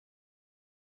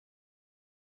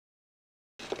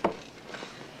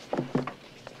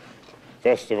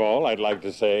First of all, I'd like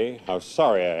to say how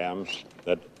sorry I am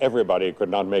that everybody could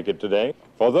not make it today.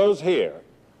 For those here,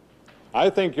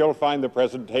 I think you'll find the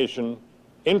presentation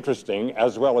interesting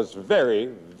as well as very,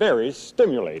 very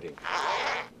stimulating.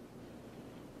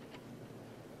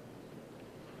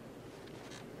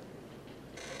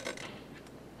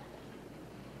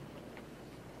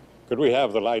 Could we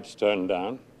have the lights turned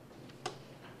down?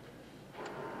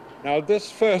 Now,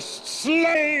 this first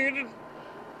slide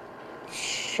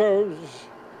shows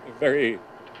a very,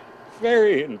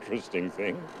 very interesting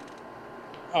thing.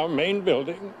 Our main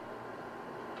building.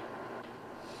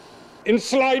 In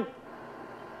slide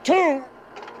 2,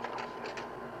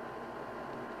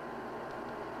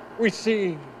 we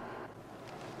see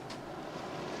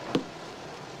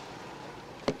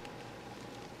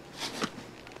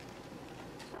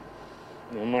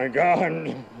oh my God,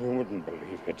 you wouldn't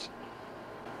believe it.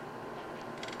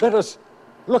 Let us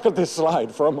look at this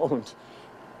slide for a moment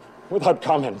without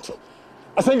comment.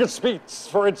 I think it speaks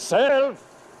for itself.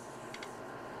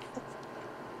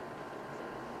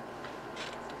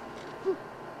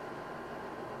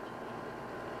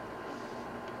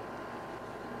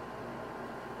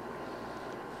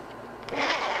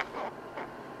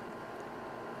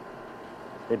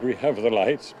 Could we have the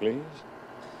lights, please?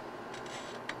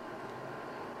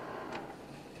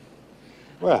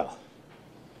 Well,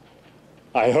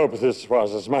 I hope this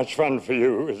was as much fun for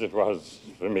you as it was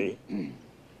for me.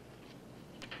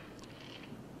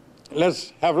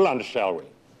 Let's have lunch, shall we?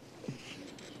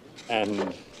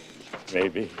 And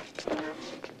maybe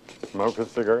smoke a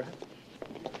cigarette?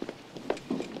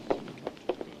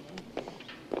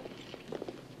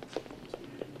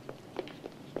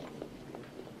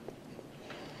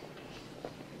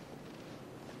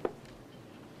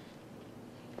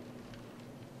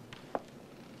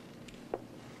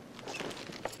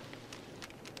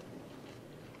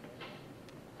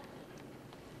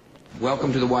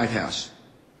 Welcome to the White House.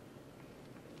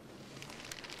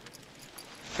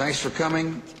 Thanks for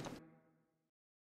coming.